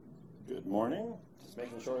Good morning. Just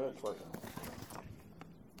making sure that's working.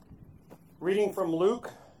 Reading from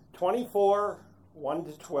Luke 24, 1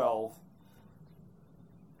 to 12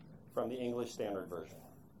 from the English Standard Version.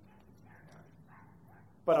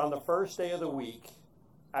 But on the first day of the week,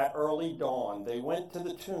 at early dawn, they went to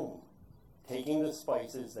the tomb, taking the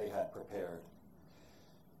spices they had prepared.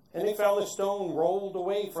 And they found the stone rolled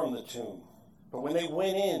away from the tomb. But when they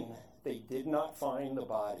went in, they did not find the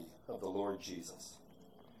body of the Lord Jesus.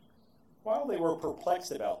 While they were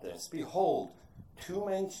perplexed about this, behold, two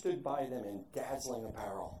men stood by them in dazzling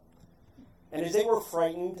apparel. And as they were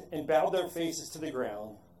frightened and bowed their faces to the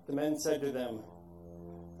ground, the men said to them,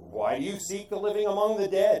 "Why do you seek the living among the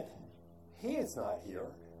dead? He is not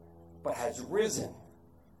here, but has risen.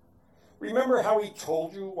 Remember how he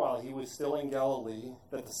told you while he was still in Galilee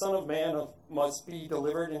that the Son of Man must be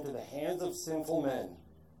delivered into the hands of sinful men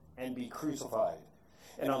and be crucified,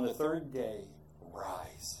 and on the third day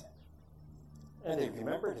rise." And they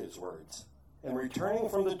remembered his words. And returning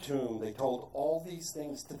from the tomb, they told all these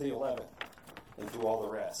things to the 11 and to all the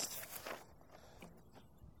rest.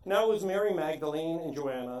 Now it was Mary Magdalene and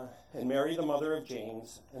Joanna and Mary the mother of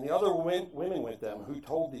James and the other women with them who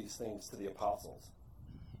told these things to the apostles.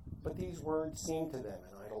 But these words seemed to them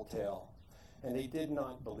an idle tale, and they did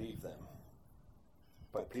not believe them.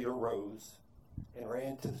 But Peter rose and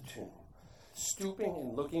ran to the tomb. Stooping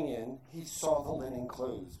and looking in, he saw the linen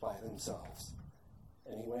clothes by themselves.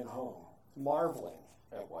 And he went home, marveling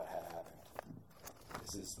at what had happened.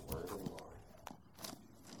 This is the word of the Lord.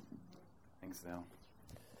 Thanks, Val.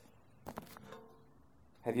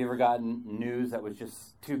 Have you ever gotten news that was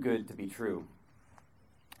just too good to be true?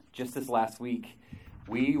 Just this last week,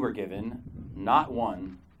 we were given not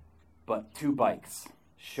one, but two bikes.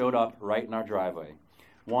 Showed up right in our driveway.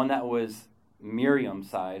 One that was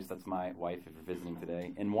Miriam-sized, that's my wife if you're visiting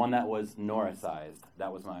today, and one that was Nora-sized.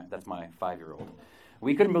 That's my 5-year-old.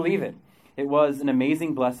 We couldn't believe it. It was an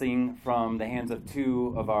amazing blessing from the hands of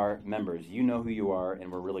two of our members. You know who you are,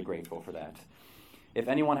 and we're really grateful for that. If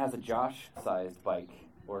anyone has a Josh-sized bike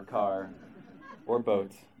or car or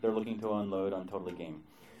boat, they're looking to unload on Totally Game.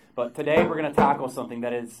 But today we're going to tackle something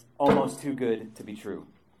that is almost too good to be true.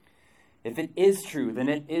 If it is true, then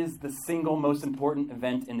it is the single most important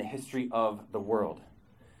event in the history of the world.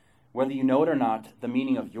 Whether you know it or not, the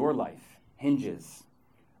meaning of your life hinges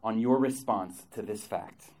on your response to this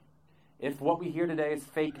fact. If what we hear today is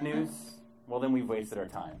fake news, well, then we've wasted our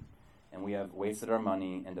time, and we have wasted our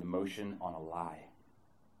money and emotion on a lie.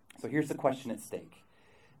 So here's the question at stake.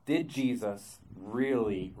 Did Jesus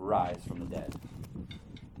really rise from the dead?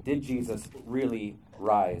 Did Jesus really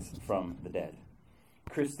rise from the dead?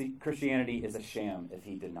 Christianity is a sham if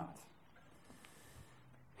he did not.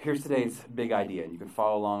 Here's today's big idea, and you can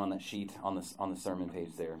follow along on that sheet on the sermon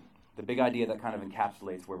page there. The big idea that kind of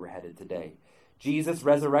encapsulates where we're headed today. Jesus'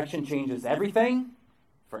 resurrection changes everything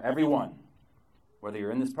for everyone. Whether you're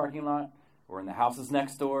in this parking lot, or in the houses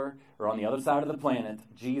next door, or on the other side of the planet,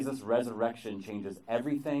 Jesus' resurrection changes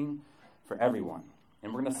everything for everyone.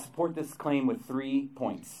 And we're going to support this claim with 3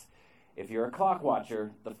 points. If you're a clock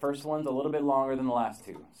watcher, the first one's a little bit longer than the last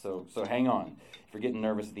two. So hang on if you're getting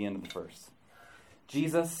nervous at the end of the first.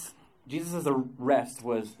 Jesus' arrest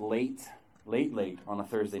was late on a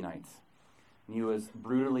Thursday night. And he was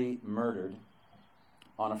brutally murdered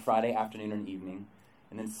on a Friday afternoon and evening.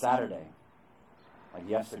 And then Saturday, like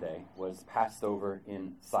yesterday, was passed over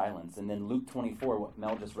in silence. And then Luke 24, what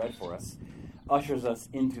Mel just read for us, ushers us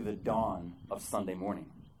into the dawn of Sunday morning.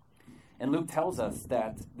 And Luke tells us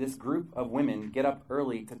that this group of women get up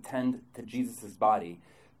early to tend to Jesus' body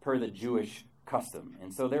per the Jewish custom.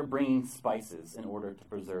 And so they're bringing spices in order to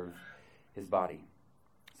preserve his body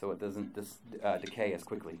so it doesn't decay as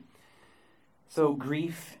quickly. So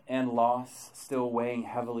grief and loss still weighing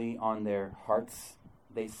heavily on their hearts,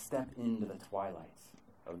 they step into the twilight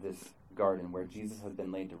of this garden where Jesus has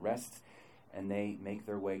been laid to rest, and they make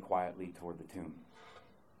their way quietly toward the tomb.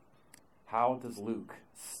 How does Luke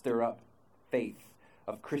stir up faith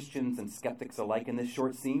of Christians and skeptics alike in this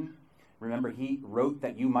short scene? Remember, he wrote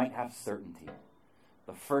that you might have certainty.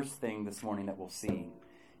 The first thing this morning that we'll see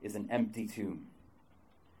is an empty tomb.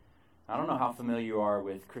 I don't know how familiar you are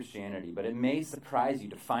with Christianity, but it may surprise you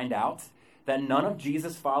to find out that none of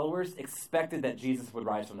Jesus' followers expected that Jesus would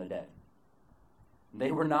rise from the dead.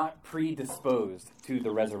 They were not predisposed to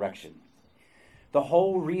the resurrection. The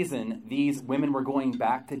whole reason these women were going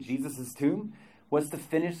back to Jesus' tomb was to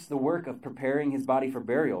finish the work of preparing his body for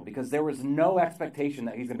burial, because there was no expectation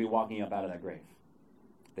that he's going to be walking up out of that grave.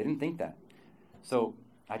 They didn't think that. So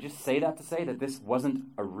I just say that to say that this wasn't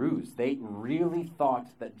a ruse. They really thought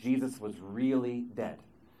that Jesus was really dead.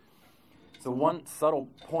 So one subtle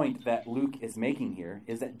point that Luke is making here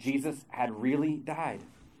is that Jesus had really died.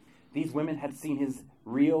 These women had seen his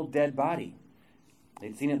real dead body.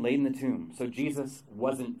 They'd seen it laid in the tomb. So Jesus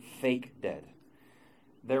wasn't fake dead.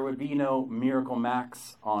 There would be no Miracle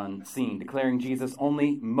Max on scene, declaring Jesus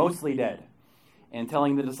only mostly dead and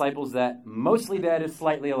telling the disciples that mostly dead is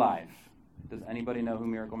slightly alive. Does anybody know who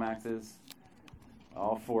Miracle Max is?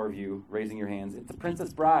 All four of you raising your hands. It's The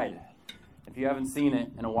Princess Bride. If you haven't seen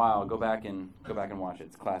it in a while, go back and watch it.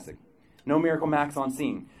 It's classic. No Miracle Max on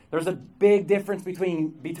scene. There's a big difference between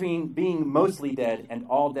being mostly dead and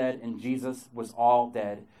all dead, and Jesus was all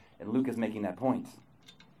dead, and Luke is making that point.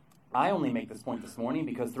 I only make this point this morning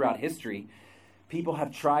because throughout history, people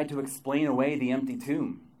have tried to explain away the empty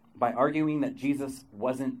tomb by arguing that Jesus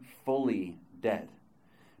wasn't fully dead,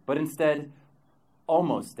 but instead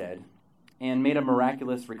almost dead, and made a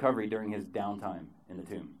miraculous recovery during his downtime in the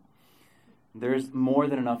tomb. There's more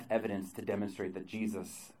than enough evidence to demonstrate that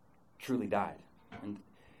Jesus truly died. And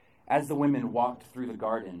as the women walked through the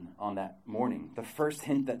garden on that morning, the first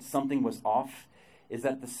hint that something was off is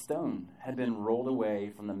that the stone had been rolled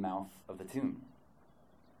away from the mouth of the tomb.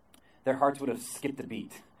 Their hearts would have skipped a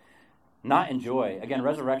beat. Not in joy. Again,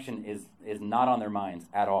 resurrection is not on their minds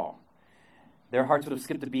at all. Their hearts would have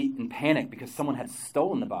skipped a beat in panic because someone had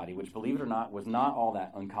stolen the body, which, believe it or not, was not all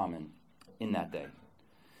that uncommon in that day.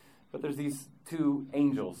 But there's these two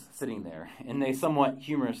angels sitting there, and they somewhat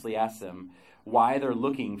humorously ask them why they're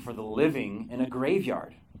looking for the living in a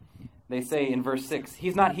graveyard. They say in verse 6,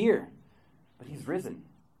 he's not here, but he's risen.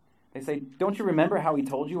 They say, don't you remember how he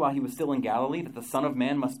told you while he was still in Galilee that the Son of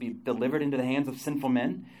Man must be delivered into the hands of sinful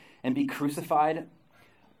men and be crucified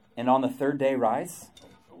and on the third day rise?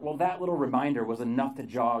 Well, that little reminder was enough to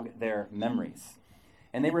jog their memories.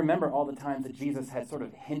 And they remember all the times that Jesus had sort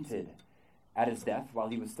of hinted at his death while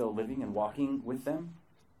he was still living and walking with them.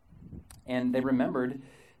 And they remembered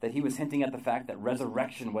that he was hinting at the fact that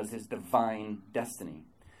resurrection was his divine destiny.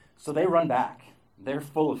 So they run back. They're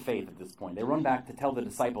full of faith at this point. They run back to tell the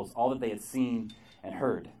disciples all that they had seen and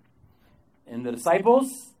heard. And the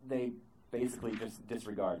disciples, they basically just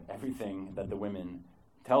disregard everything that the women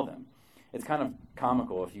tell them. It's kind of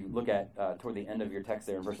comical if you look at toward the end of your text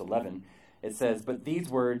there in verse 11. It says, but these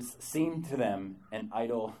words seemed to them an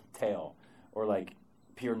idle tale, or like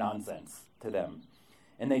pure nonsense to them,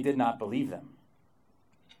 and they did not believe them.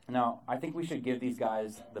 Now, I think we should give these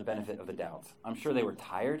guys the benefit of the doubt. I'm sure they were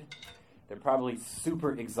tired. They're probably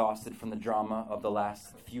super exhausted from the drama of the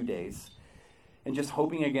last few days, and just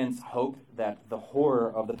hoping against hope that the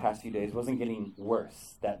horror of the past few days wasn't getting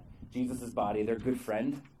worse, that Jesus' body, their good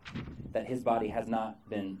friend, that his body has not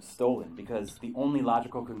been stolen, because the only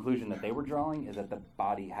logical conclusion that they were drawing is that the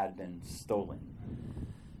body had been stolen.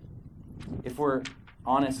 If we're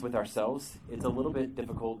honest with ourselves, it's a little bit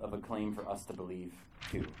difficult of a claim for us to believe,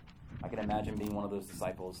 too. I can imagine being one of those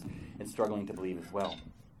disciples and struggling to believe as well.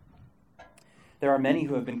 There are many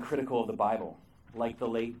who have been critical of the Bible, like the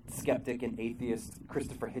late skeptic and atheist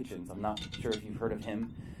Christopher Hitchens. I'm not sure if you've heard of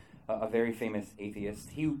him, a very famous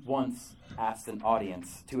atheist. He once asked an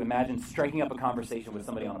audience to imagine striking up a conversation with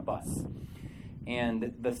somebody on a bus.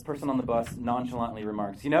 And this person on the bus nonchalantly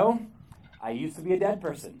remarks, I used to be a dead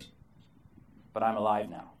person, but I'm alive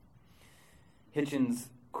now. Hitchens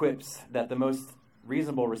quips that the most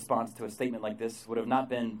reasonable response to a statement like this would have not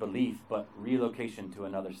been belief, but relocation to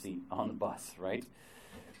another seat on the bus, right?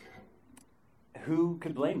 Who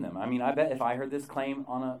could blame them? I mean, I bet if I heard this claim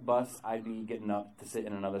on a bus, I'd be getting up to sit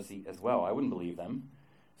in another seat as well. I wouldn't believe them.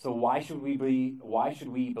 So why should we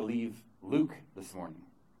believe Luke this morning?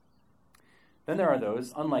 Then there are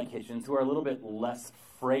those, unlike Hitchens, who are a little bit less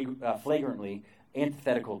flagrantly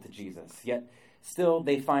antithetical to Jesus, yet still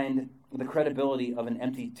they find the credibility of an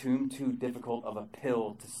empty tomb too difficult of a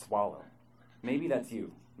pill to swallow. Maybe that's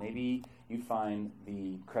you. Maybe you find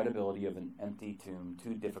the credibility of an empty tomb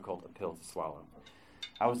too difficult a pill to swallow.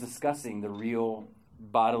 I was discussing the real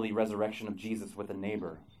bodily resurrection of Jesus with a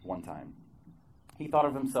neighbor one time. He thought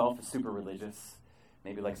of himself as super religious,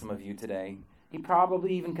 maybe like some of you today. He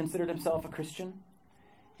probably even considered himself a Christian.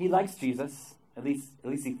 He likes Jesus, at least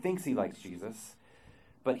he thinks he likes Jesus,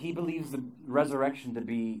 but he believes the resurrection to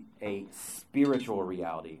be a spiritual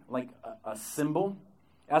reality, like a symbol,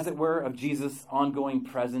 as it were, of Jesus' ongoing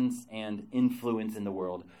presence and influence in the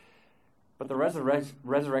world. But the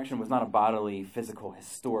resurrection was not a bodily, physical,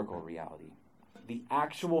 historical reality. The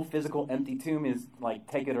actual physical empty tomb is like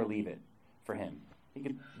take it or leave it for him. He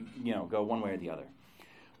could, go one way or the other.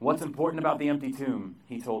 What's important about the empty tomb,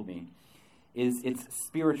 he told me, is its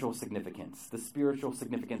spiritual significance, the spiritual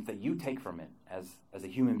significance that you take from it as a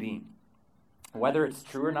human being. Whether it's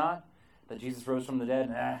true or not that Jesus rose from the dead,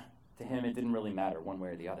 To him, it didn't really matter one way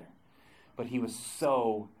or the other. But he was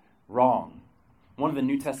so wrong. One of the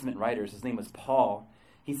New Testament writers, his name was Paul,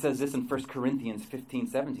 he says this in 1 Corinthians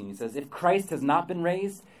 15:17. He says, "If Christ has not been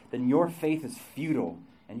raised, then your faith is futile,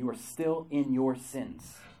 and you are still in your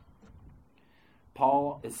sins."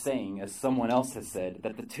 Paul is saying, as someone else has said,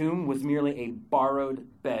 that the tomb was merely a borrowed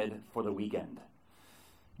bed for the weekend.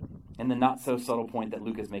 And the not-so-subtle point that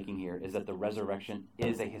Luke is making here is that the resurrection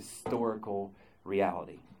is a historical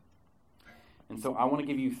reality. And so I want to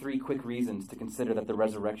give you 3 quick reasons to consider that the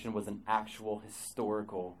resurrection was an actual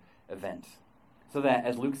historical event. So that,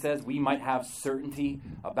 as Luke says, we might have certainty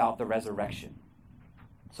about the resurrection.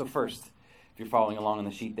 So first, if you're following along on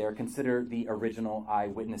the sheet there, consider the original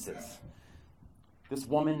eyewitnesses. This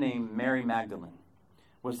woman named Mary Magdalene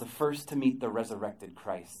was the first to meet the resurrected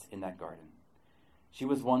Christ in that garden. She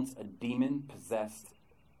was once a demon-possessed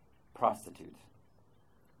prostitute.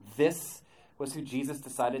 This was who Jesus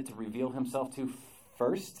decided to reveal himself to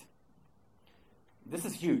first. This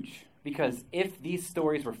is huge, because if these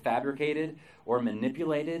stories were fabricated or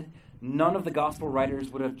manipulated, none of the gospel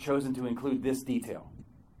writers would have chosen to include this detail.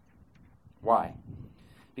 Why?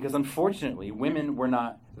 Because unfortunately, women were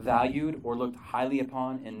not valued or looked highly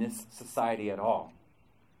upon in this society at all.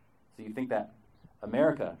 So you think that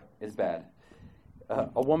America is bad.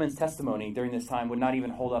 A woman's testimony during this time would not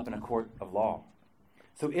even hold up in a court of law.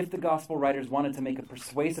 So if the gospel writers wanted to make a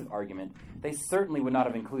persuasive argument, they certainly would not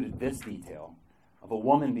have included this detail of a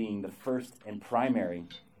woman being the first and primary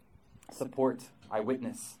support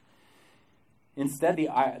eyewitness. Instead,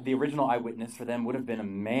 the original eyewitness for them would have been a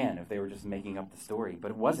man if they were just making up the story,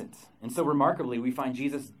 but it wasn't. And so remarkably, we find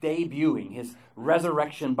Jesus debuting his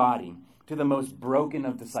resurrection body to the most broken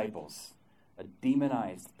of disciples, a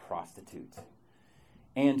demonized prostitute,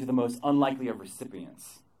 and to the most unlikely of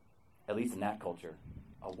recipients, at least in that culture,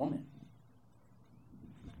 a woman.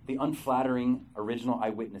 The unflattering original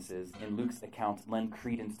eyewitnesses in Luke's account lend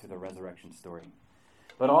credence to the resurrection story.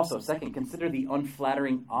 But also, second, consider the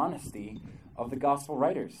unflattering honesty of the gospel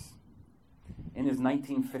writers. In his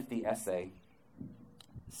 1950 essay,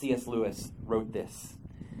 C.S. Lewis wrote this.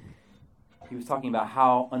 He was talking about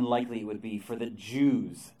how unlikely it would be for the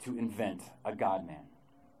Jews to invent a God-man,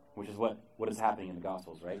 which is what is happening in the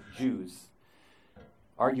Gospels, right? Jews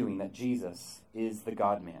arguing that Jesus is the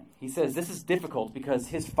God-man. He says this is difficult because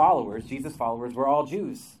his followers, Jesus' followers, were all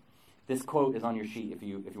Jews. This quote is on your sheet if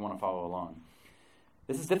you want to follow along.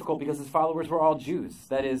 This is difficult because his followers were all Jews.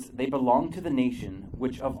 That is, they belonged to the nation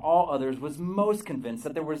which of all others was most convinced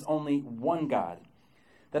that there was only one God,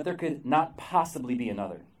 that there could not possibly be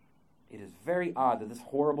another. It is very odd that this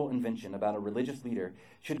horrible invention about a religious leader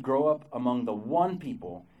should grow up among the one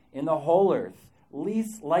people in the whole earth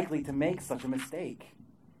least likely to make such a mistake.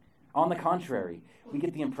 On the contrary, we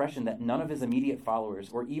get the impression that none of his immediate followers,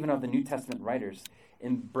 or even of the New Testament writers,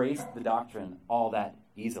 embraced the doctrine all that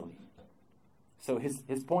easily. So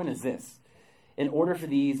his point is this. In order for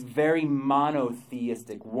these very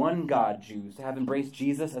monotheistic, one-God Jews to have embraced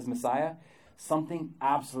Jesus as Messiah, something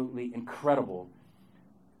absolutely incredible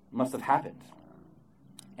must have happened.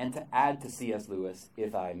 And to add to C.S. Lewis,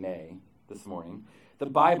 if I may, this morning, the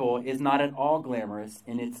Bible is not at all glamorous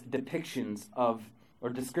in its depictions of, or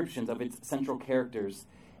descriptions of its central characters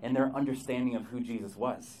and their understanding of who Jesus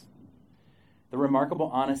was. The remarkable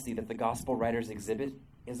honesty that the gospel writers exhibit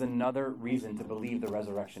is another reason to believe the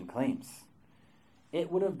resurrection claims.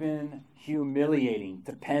 It would have been humiliating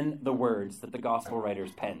to pen the words that the gospel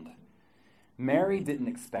writers penned. Mary didn't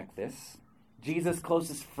expect this. Jesus'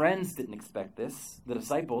 closest friends didn't expect this. The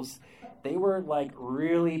disciples, they were like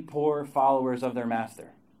really poor followers of their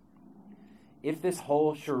master. If this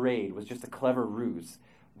whole charade was just a clever ruse,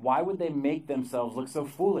 why would they make themselves look so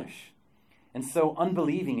foolish and so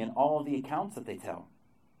unbelieving in all of the accounts that they tell?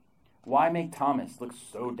 Why make Thomas look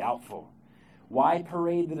so doubtful? Why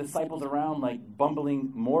parade the disciples around like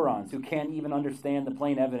bumbling morons who can't even understand the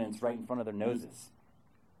plain evidence right in front of their noses?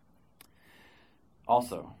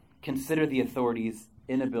 Also, consider the authorities'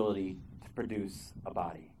 inability to produce a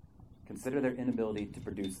body. Consider their inability to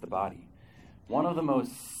produce the body. One of the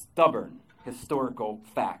most stubborn historical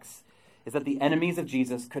facts is that the enemies of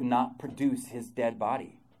Jesus could not produce his dead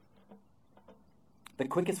body. The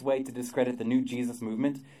quickest way to discredit the new Jesus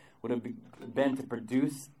movement would have been to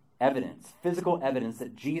produce evidence, physical evidence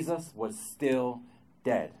that Jesus was still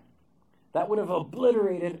dead. That would have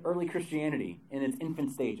obliterated early Christianity in its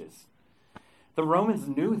infant stages. The Romans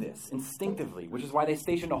knew this instinctively, which is why they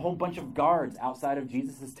stationed a whole bunch of guards outside of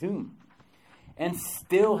Jesus' tomb. And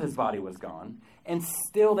still his body was gone, and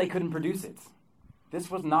still they couldn't produce it.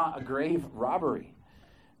 This was not a grave robbery.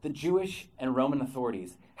 The Jewish and Roman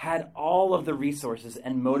authorities had all of the resources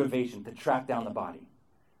and motivation to track down the body.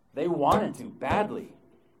 They wanted to, badly.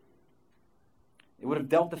 It would have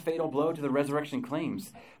dealt the fatal blow to the resurrection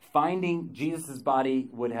claims. Finding Jesus' body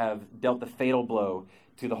would have dealt the fatal blow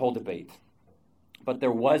to the whole debate. But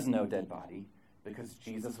there was no dead body because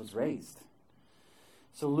Jesus was raised.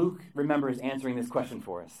 So Luke, remember, is answering this question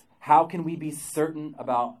for us. How can we be certain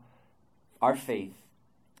about our faith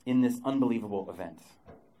in this unbelievable event?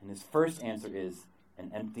 And his first answer is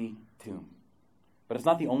an empty tomb. But it's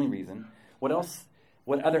not the only reason. What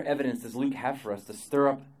other evidence does Luke have for us to stir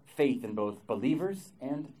up faith in both believers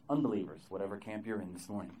and unbelievers, whatever camp you're in this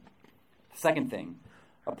morning? Second thing,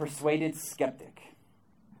 a persuaded skeptic.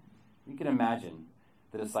 You can imagine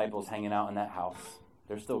the disciples hanging out in that house.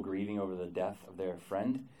 They're still grieving over the death of their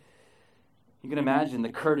friend. You can imagine the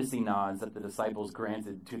courtesy nods that the disciples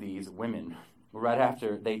granted to these women right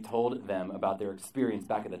after they told them about their experience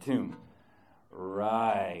back at the tomb.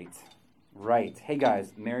 Right. Hey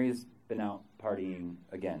guys, Mary's been out partying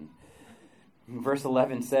again. Verse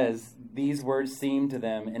 11 says, these words seemed to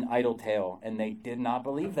them an idle tale, and they did not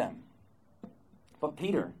believe them. But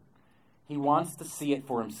Peter, he wants to see it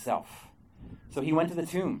for himself. So he went to the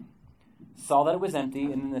tomb, saw that it was empty,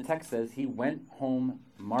 and then the text says he went home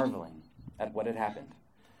marveling at what had happened.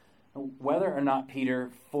 Whether or not Peter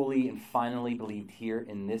fully and finally believed here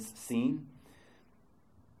in this scene,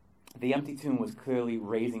 the empty tomb was clearly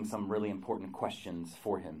raising some really important questions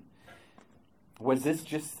for him. Was this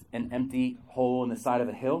just an empty hole in the side of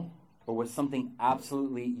a hill, or was something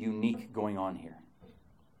absolutely unique going on here?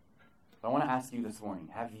 I want to ask you this morning,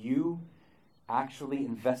 have you actually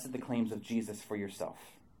invested the claims of Jesus for yourself?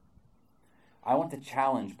 I want to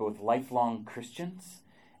challenge both lifelong Christians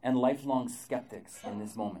and lifelong skeptics in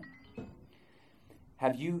this moment.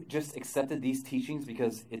 Have you just accepted these teachings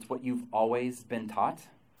because it's what you've always been taught?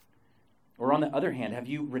 Or on the other hand, have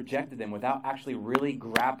you rejected them without actually really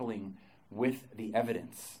grappling with the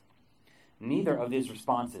evidence? Neither of these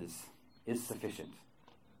responses is sufficient.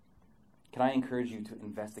 Can I encourage you to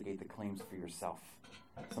investigate the claims for yourself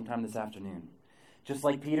sometime this afternoon? Just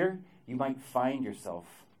like Peter, you might find yourself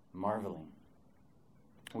marveling.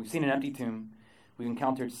 We've seen an empty tomb. We've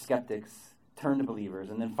encountered skeptics, turn to believers.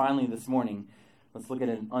 And then finally this morning, let's look at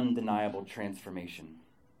an undeniable transformation.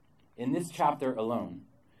 In this chapter alone,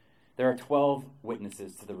 there are 12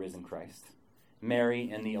 witnesses to the risen Christ, Mary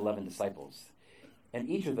and the 11 disciples. And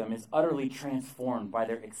each of them is utterly transformed by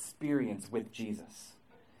their experience with Jesus.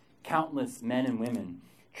 Countless men and women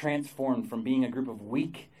transformed from being a group of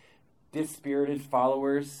weak, dispirited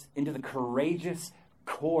followers into the courageous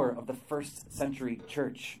core of the first century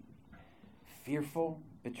church. Fearful,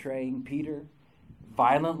 betraying Peter,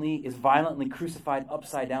 is violently crucified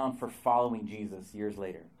upside down for following Jesus years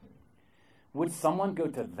later. Would someone go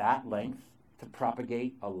to that length to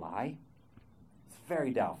propagate a lie? It's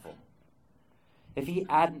very doubtful. If he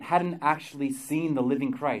hadn't actually seen the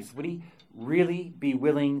living Christ, would he really be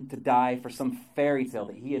willing to die for some fairy tale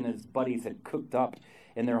that he and his buddies had cooked up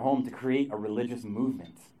in their home to create a religious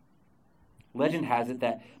movement? Legend has it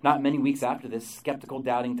that not many weeks after this, skeptical,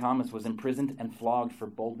 doubting Thomas was imprisoned and flogged for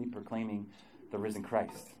boldly proclaiming the risen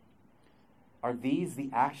Christ. Are these the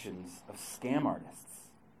actions of scam artists?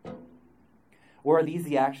 Or are these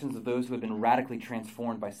the actions of those who have been radically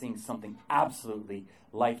transformed by seeing something absolutely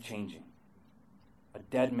life-changing? A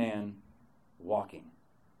dead man walking.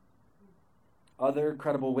 Other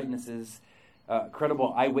credible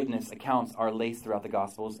eyewitness accounts are laced throughout the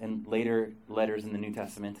Gospels and later letters in the New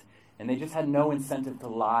Testament, and they just had no incentive to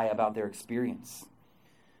lie about their experience.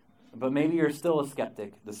 But maybe you're still a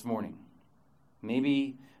skeptic this morning.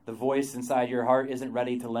 Maybe the voice inside your heart isn't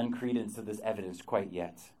ready to lend credence to this evidence quite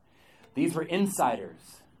yet. These were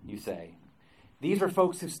insiders, you say. These were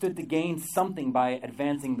folks who stood to gain something by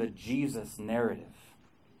advancing the Jesus narrative.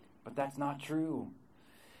 But that's not true.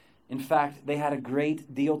 In fact, they had a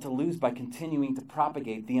great deal to lose by continuing to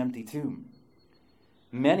propagate the empty tomb.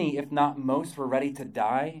 Many, if not most, were ready to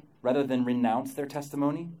die rather than renounce their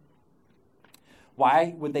testimony.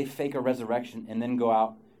 Why would they fake a resurrection and then go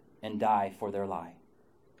out and die for their lie?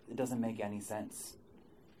 It doesn't make any sense.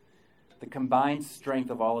 The combined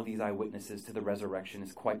strength of all of these eyewitnesses to the resurrection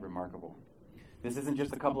is quite remarkable. This isn't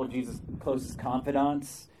just a couple of Jesus' closest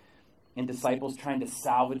confidants and disciples trying to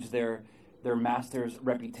salvage their master's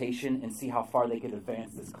reputation and see how far they could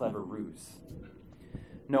advance this clever ruse.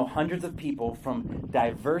 No, hundreds of people from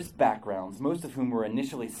diverse backgrounds, most of whom were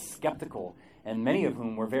initially skeptical and many of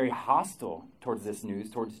whom were very hostile towards this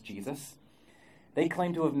news, towards Jesus. They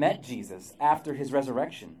claim to have met Jesus after his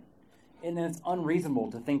resurrection. And it's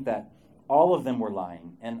unreasonable to think that all of them were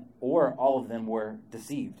lying, or all of them were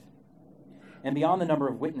deceived. And beyond the number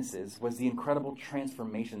of witnesses was the incredible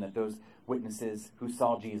transformation that those witnesses who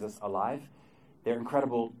saw Jesus alive, their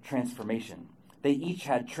incredible transformation. They each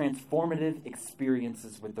had transformative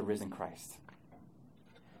experiences with the risen Christ.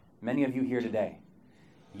 Many of you here today,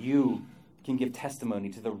 you can give testimony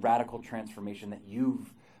to the radical transformation that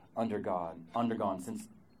you've undergone since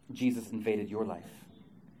Jesus invaded your life.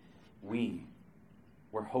 We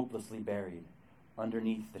were hopelessly buried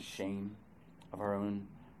underneath the shame of our own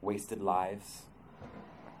wasted lives,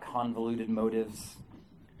 convoluted motives,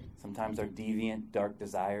 sometimes our deviant, dark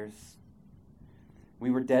desires.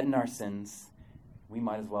 We were dead in our sins. We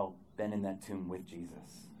might as well have been in that tomb with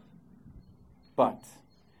Jesus. But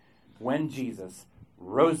when Jesus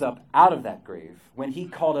rose up out of that grave, when he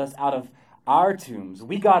called us out of our tombs,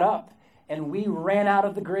 we got up and we ran out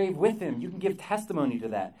of the grave with him. You can give testimony to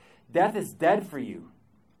that. Death is dead for you.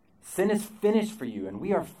 Sin is finished for you, and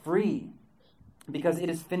we are free because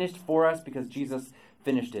it is finished for us, because Jesus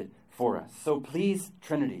finished it for us. So please,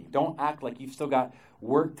 Trinity, don't act like you've still got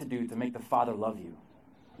work to do to make the Father love you.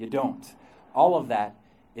 You don't. All of that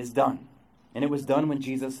is done. And it was done when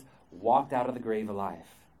Jesus walked out of the grave alive,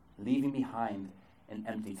 leaving behind an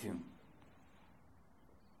empty tomb.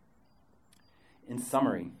 In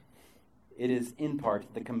summary, it is in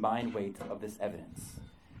part the combined weight of this evidence.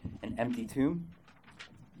 An empty tomb,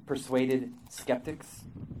 persuaded skeptics,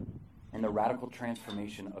 and the radical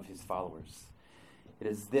transformation of his followers. It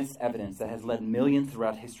is this evidence that has led millions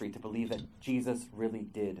throughout history to believe that Jesus really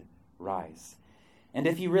did rise. And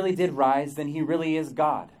if he really did rise, then he really is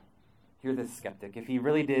God. Hear this, skeptic. If he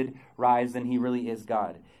really did rise, then he really is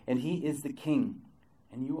God. And he is the King.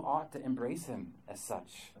 And you ought to embrace him as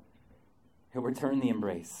such. He'll return the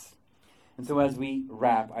embrace. And so as we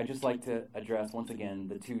wrap, I'd just like to address once again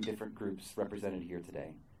the two different groups represented here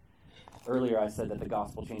today. Earlier I said that the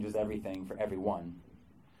gospel changes everything for everyone.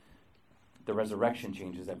 The resurrection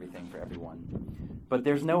changes everything for everyone. But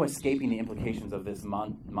there's no escaping the implications of this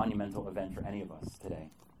monumental event for any of us today.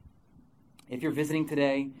 If you're visiting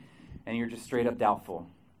today and you're just straight up doubtful,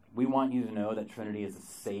 we want you to know that Trinity is a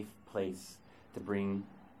safe place to bring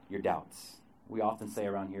your doubts. We often say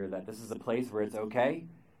around here that this is a place where it's okay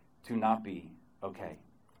to not be okay.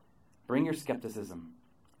 Bring your skepticism.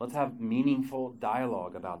 Let's have meaningful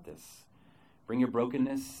dialogue about this. Bring your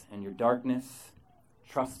brokenness and your darkness.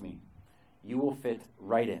 Trust me, you will fit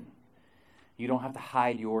right in. You don't have to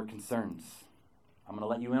hide your concerns. I'm going to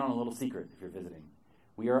let you in on a little secret if you're visiting.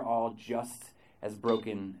 We are all just as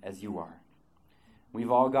broken as you are.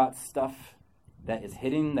 We've all got stuff that is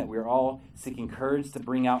hidden, that we're all seeking courage to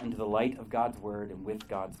bring out into the light of God's word and with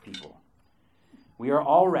God's people. We are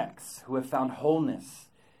all wrecks who have found wholeness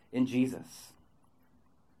in Jesus.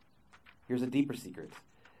 Here's a deeper secret.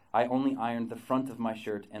 I only ironed the front of my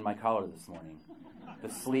shirt and my collar this morning. The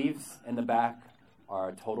sleeves and the back are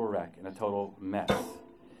a total wreck and a total mess.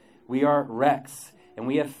 We are wrecks, and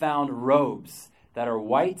we have found robes that are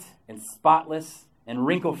white and spotless and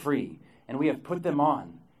wrinkle-free, and we have put them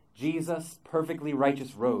on. Jesus' perfectly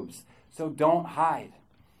righteous robes. So don't hide.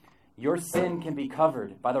 Your sin can be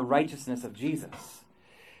covered by the righteousness of Jesus.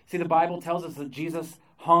 See, the Bible tells us that Jesus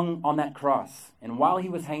hung on that cross, and while he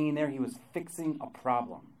was hanging there, he was fixing a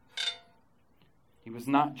problem. He was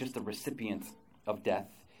not just a recipient of death.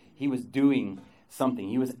 He was doing something.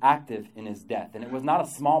 He was active in his death, and it was not a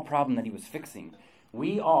small problem that he was fixing.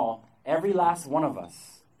 We all, every last one of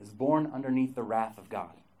us, is born underneath the wrath of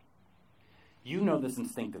God. You know this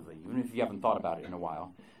instinctively, even if you haven't thought about it in a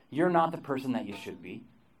while. You're not the person that you should be.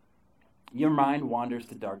 Your mind wanders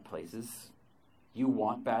to dark places. You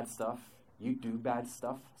want bad stuff. You do bad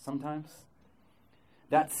stuff sometimes.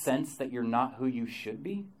 That sense that you're not who you should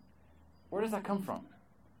be, where does that come from?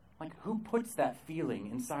 Like, who puts that feeling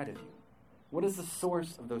inside of you? What is the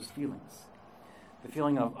source of those feelings? The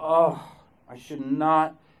feeling of, oh, I should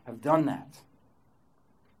not have done that.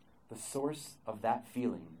 The source of that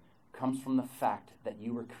feeling comes from the fact that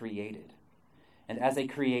you were created. And as a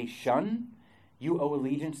creation, you owe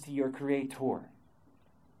allegiance to your Creator.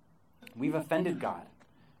 We've offended God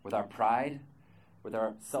with our pride, with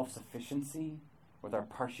our self-sufficiency, with our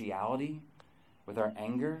partiality, with our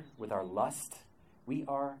anger, with our lust. We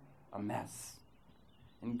are a mess.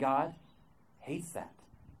 And God hates that.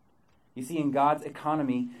 You see, in God's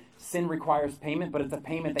economy, sin requires payment, but it's a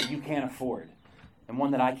payment that you can't afford, and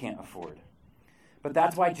one that I can't afford. But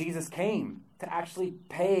that's why Jesus came, to actually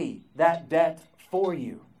pay that debt for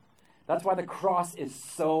you. That's why the cross is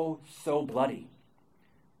so bloody.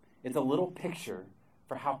 It's a little picture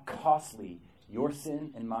for how costly your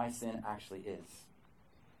sin and my sin actually is.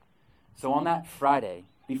 So on that Friday,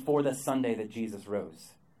 before the Sunday that Jesus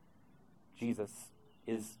rose. Jesus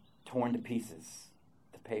is torn to pieces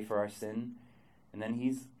to pay for our sin, and then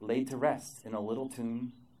he's laid to rest in a little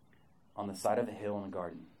tomb on the side of a hill in a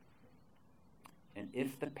garden. And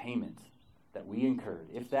if the payment that we incurred,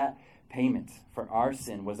 if that payment for our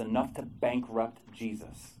sin was enough to bankrupt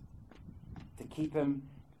Jesus, to keep him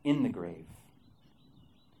in the grave,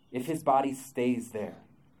 if his body stays there,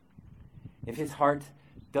 if his heart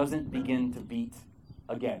doesn't begin to beat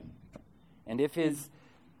again, and if his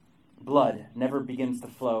blood never begins to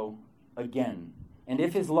flow again, and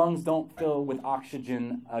if his lungs don't fill with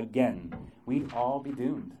oxygen again, we'd all be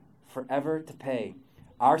doomed forever to pay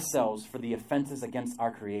ourselves for the offenses against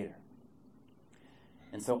our Creator.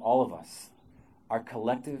 And so all of us, our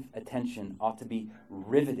collective attention ought to be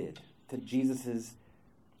riveted to Jesus'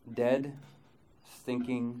 dead,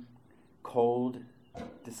 stinking, cold,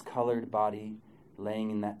 discolored body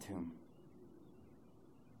laying in that tomb.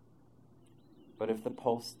 But if the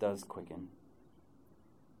pulse does quicken,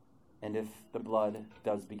 and if the blood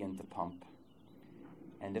does begin to pump,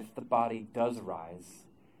 and if the body does rise,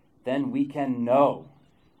 then we can know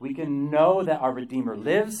that our Redeemer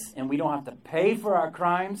lives, and we don't have to pay for our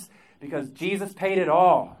crimes because Jesus paid it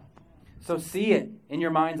all. So see it in your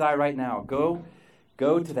mind's eye right now. Go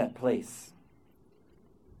to that place.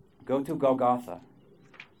 Go to Golgotha.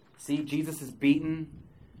 See Jesus' beaten,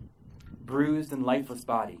 bruised, and lifeless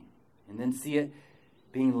body. And then see it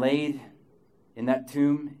being laid in that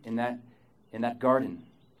tomb, in that garden.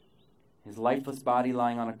 His lifeless body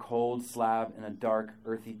lying on a cold slab in a dark,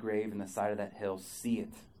 earthy grave in the side of that hill. See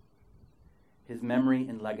it. His memory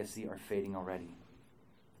and legacy are fading already.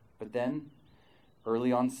 But then,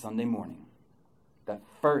 early on Sunday morning, that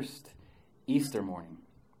first Easter morning,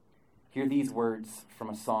 hear these words from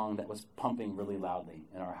a song that was pumping really loudly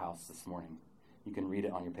in our house this morning. You can read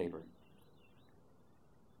it on your paper.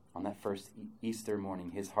 On that first Easter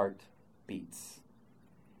morning, his heart beats.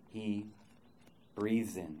 He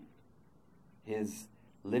breathes in. His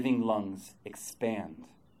living lungs expand.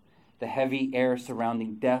 The heavy air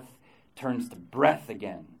surrounding death turns to breath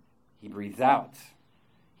again. He breathes out.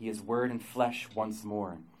 He is word and flesh once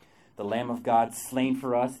more. The Lamb of God slain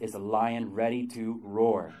for us is a lion ready to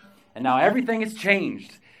roar. And now everything has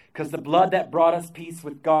changed because the blood that brought us peace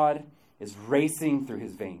with God is racing through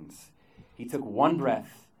his veins. He took one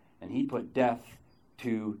breath and he put death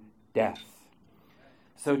to death.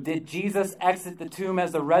 So did Jesus exit the tomb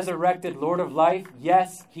as the resurrected Lord of life?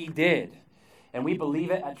 Yes, he did. And we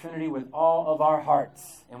believe it at Trinity with all of our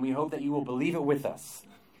hearts. And we hope that you will believe it with us.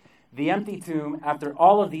 The empty tomb, after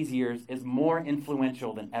all of these years, is more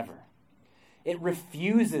influential than ever. It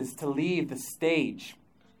refuses to leave the stage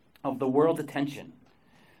of the world's attention.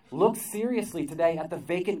 Look seriously today at the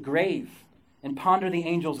vacant grave and ponder the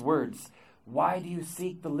angel's words. Why do you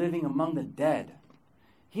seek the living among the dead?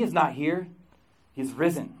 He is not here. He is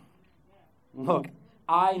risen. Look,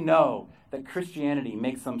 I know that Christianity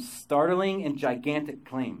makes some startling and gigantic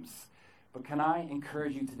claims, but can I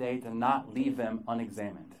encourage you today to not leave them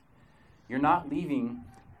unexamined? You're not leaving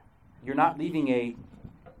a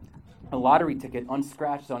lottery ticket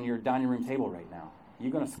unscratched on your dining room table right now.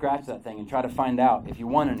 You're going to scratch that thing and try to find out if you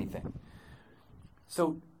won anything.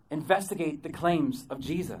 So investigate the claims of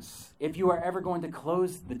Jesus. If you are ever going to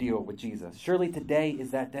close the deal with Jesus, surely today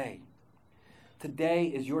is that day. Today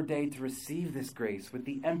is your day to receive this grace with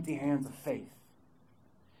the empty hands of faith.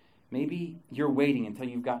 Maybe you're waiting until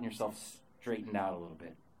you've gotten yourself straightened out a little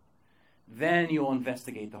bit. Then you'll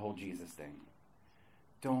investigate the whole Jesus thing.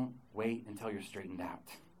 Don't wait until you're straightened out.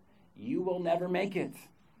 You will never make it.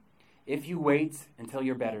 If you wait until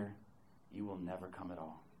you're better, you will never come at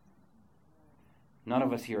all. None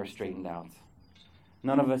of us here are straightened out.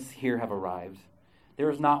 None of us here have arrived. There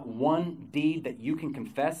is not one deed that you can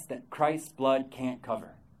confess that Christ's blood can't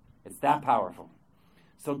cover. It's that powerful.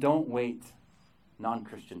 So don't wait,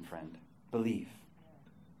 non-Christian friend. Believe.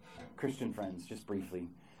 Christian friends, just briefly,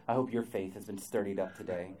 I hope your faith has been sturdied up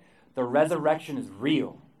today. The resurrection is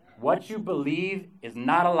real. What you believe is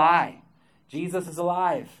not a lie. Jesus is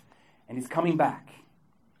alive, and he's coming back.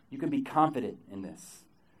 You can be confident in this.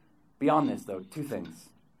 Beyond this, though, two things.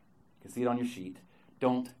 You can see it on your sheet.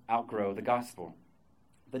 Don't outgrow the gospel.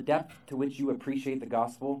 The depth to which you appreciate the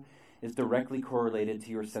gospel is directly correlated to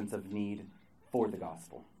your sense of need for the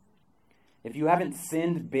gospel. If you haven't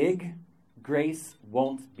sinned big, grace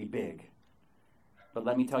won't be big. But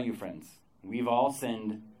let me tell you, friends, we've all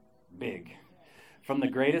sinned big. From the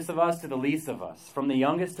greatest of us to the least of us, from the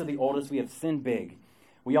youngest to the oldest, we have sinned big.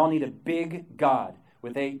 We all need a big God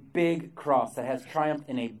with a big cross that has triumphed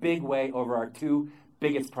in a big way over our two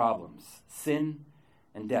biggest problems, sin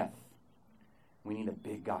and death. We need a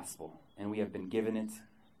big gospel, and we have been given it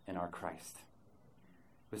in our Christ.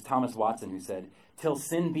 It was Thomas Watson who said, "Till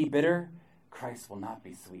sin be bitter, Christ will not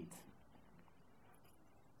be sweet."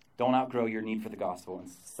 Don't outgrow your need for the gospel. And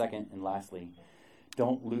second and lastly,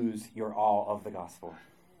 don't lose your awe of the gospel.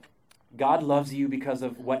 God loves you because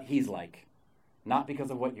of what he's like, not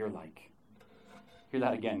because of what you're like. Hear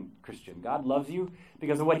that again, Christian. God loves you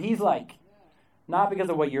because of what he's like, not because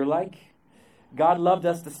of what you're like. God loved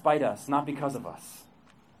us despite us, not because of us.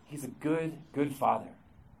 He's a good, good Father.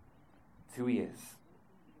 It's who he is.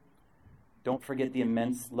 Don't forget the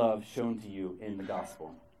immense love shown to you in the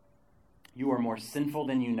gospel. You are more sinful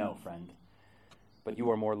than you know, friend, but you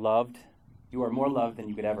are more loved. You are more loved than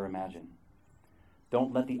you could ever imagine.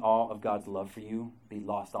 Don't let the awe of God's love for you be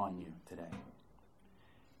lost on you today.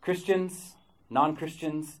 Christians,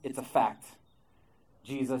 non-Christians, it's a fact.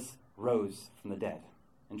 Jesus rose from the dead.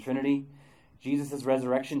 In Trinity, Jesus'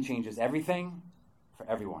 resurrection changes everything for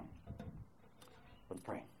everyone. Let's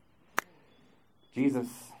pray. Jesus,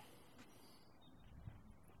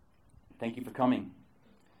 thank you for coming,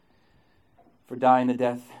 for dying the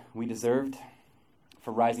death we deserved,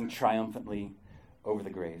 for rising triumphantly over the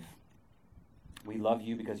grave. We love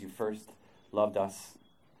you because you first loved us.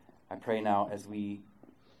 I pray now as we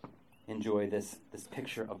enjoy this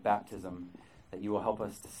picture of baptism that you will help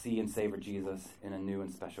us to see and savor Jesus in a new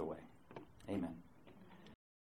and special way. Amen.